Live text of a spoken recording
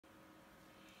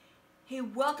Hey,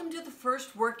 welcome to the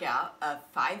first workout of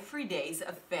 5 free days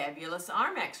of fabulous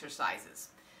arm exercises.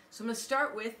 So I'm going to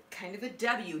start with kind of a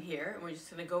W here, and we're just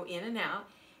going to go in and out.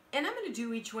 And I'm going to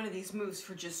do each one of these moves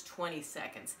for just 20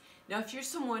 seconds. Now, if you're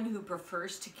someone who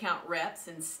prefers to count reps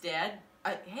instead,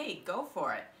 hey, go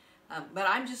for it. But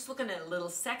I'm just looking at a little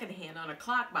second hand on a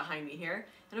clock behind me here,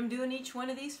 and I'm doing each one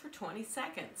of these for 20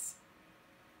 seconds.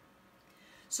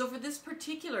 So for this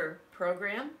particular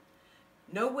program,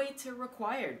 no weights are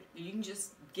required. You can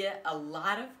just get a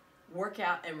lot of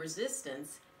workout and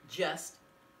resistance just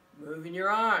moving your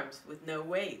arms with no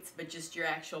weights, but just your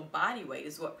actual body weight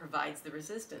is what provides the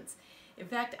resistance. In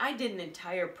fact, I did an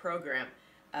entire program.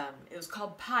 It was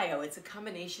called PiYo. It's a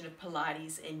combination of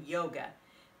Pilates and yoga.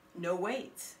 No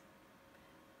weights.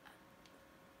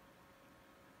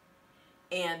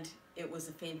 And it was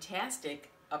a fantastic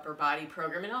upper body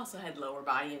program. It also had lower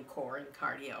body and core and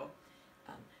cardio.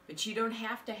 But you don't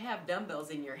have to have dumbbells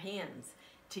in your hands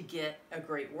to get a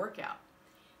great workout.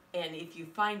 And if you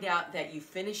find out that you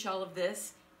finish all of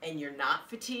this and you're not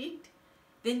fatigued,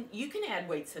 then you can add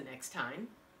weights the next time.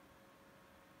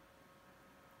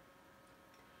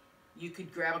 You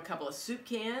could grab a couple of soup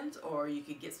cans, or you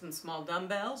could get some small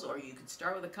dumbbells, or you could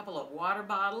start with a couple of water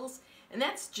bottles. And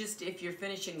that's just if you're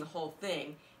finishing the whole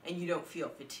thing and you don't feel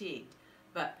fatigued.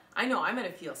 But I know I'm going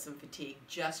to feel some fatigue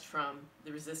just from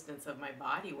the resistance of my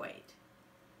body weight.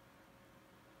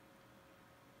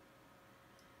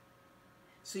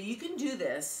 So you can do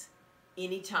this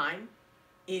anytime,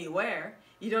 anywhere.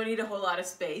 You don't need a whole lot of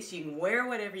space. You can wear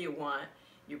whatever you want.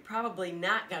 You're probably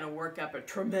not going to work up a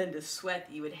tremendous sweat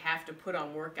that you would have to put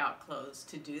on workout clothes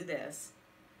to do this.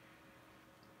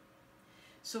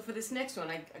 So for this next one,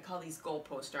 I call these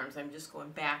goalpost arms. I'm just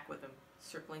going back with them,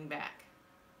 circling back.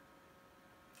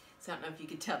 So I don't know if you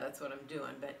could tell that's what I'm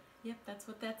doing, but yep, that's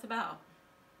what that's about.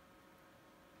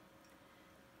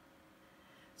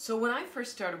 So when I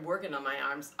first started working on my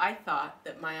arms, I thought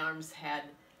that my arms had,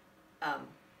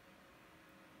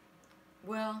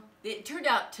 well, it turned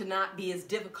out to not be as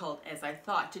difficult as I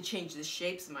thought to change the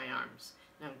shapes of my arms.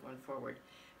 Now I'm going forward.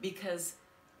 Because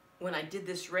when I did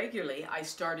this regularly, I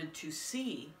started to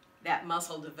see that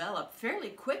muscle develop fairly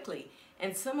quickly.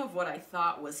 And some of what I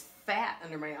thought was fat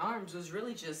under my arms was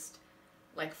really just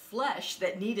like flesh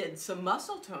that needed some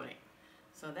muscle toning.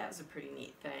 So that was a pretty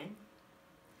neat thing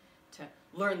to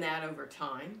learn that over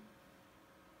time.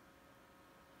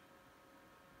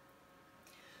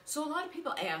 So a lot of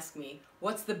people ask me,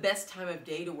 what's the best time of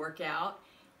day to work out?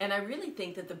 And I really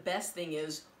think that the best thing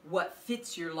is what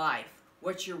fits your life,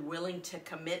 what you're willing to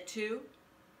commit to.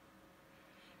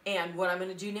 And what I'm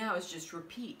going to do now is just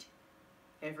repeat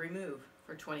every move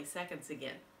for 20 seconds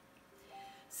again.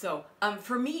 So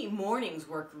for me, mornings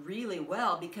work really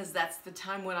well because that's the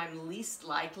time when I'm least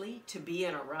likely to be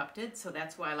interrupted. So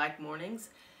that's why I like mornings.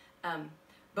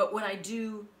 But when I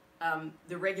do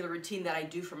the regular routine that I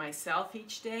do for myself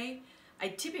each day, I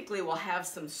typically will have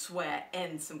some sweat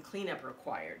and some cleanup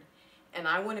required. And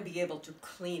I want to be able to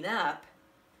clean up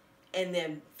and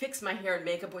then fix my hair and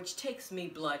makeup, which takes me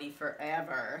bloody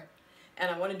forever.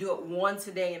 And I want to do it once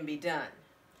a day and be done.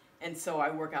 And so I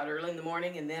work out early in the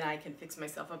morning, and then I can fix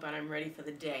myself up and I'm ready for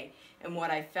the day. And what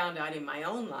I found out in my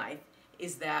own life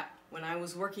is that when I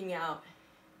was working out,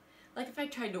 like if I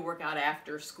tried to work out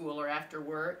after school or after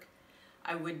work,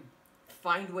 I would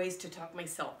find ways to talk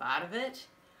myself out of it.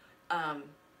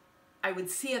 I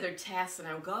would see other tasks and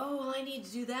I would go, oh, well, I need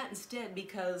to do that instead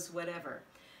because whatever.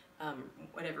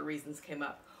 Whatever reasons came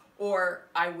up. Or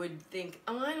I would think,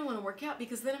 oh, I don't want to work out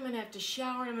because then I'm going to have to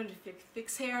shower and I'm going to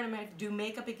fix hair and I'm going to have to do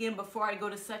makeup again before I go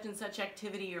to such and such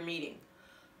activity or meeting.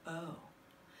 Oh.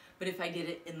 But if I did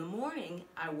it in the morning,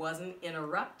 I wasn't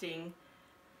interrupting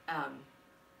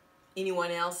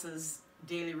anyone else's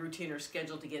daily routine or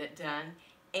schedule to get it done.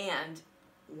 And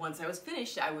once I was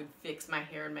finished, I would fix my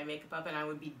hair and my makeup up and I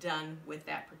would be done with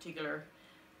that particular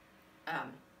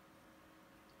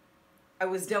I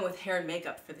was done with hair and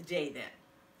makeup for the day then.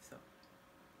 So,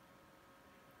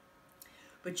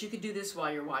 but you could do this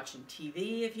while you're watching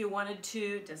TV if you wanted to.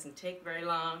 It doesn't take very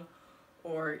long.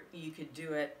 Or you could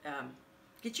do it,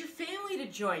 get your family to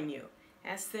join you.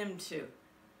 Ask them to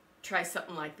try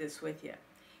something like this with you.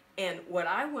 And what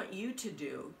I want you to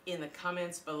do in the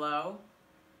comments below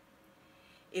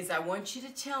is I want you to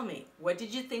tell me, what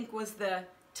did you think was the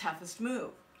toughest move?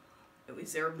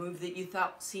 Was there a move that you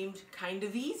thought seemed kind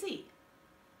of easy?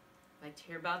 I'd like to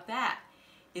hear about that.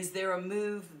 Is there a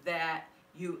move that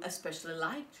you especially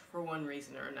liked for one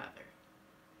reason or another?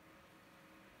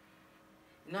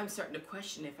 And I'm starting to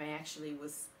question if I actually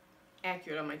was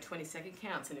accurate on my 20-second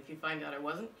counts, and if you find out I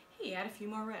wasn't, hey, add a few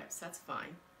more reps, that's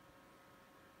fine.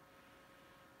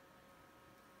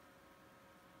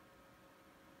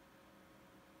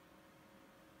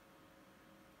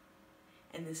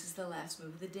 And this is the last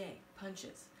move of the day,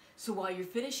 punches. So while you're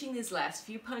finishing these last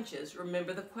few punches,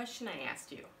 remember the question I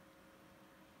asked you.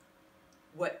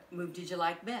 What move did you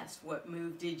like best? What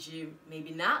move did you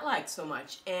maybe not like so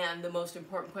much? And the most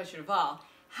important question of all,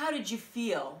 how did you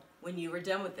feel when you were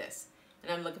done with this?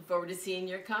 And I'm looking forward to seeing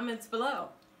your comments below.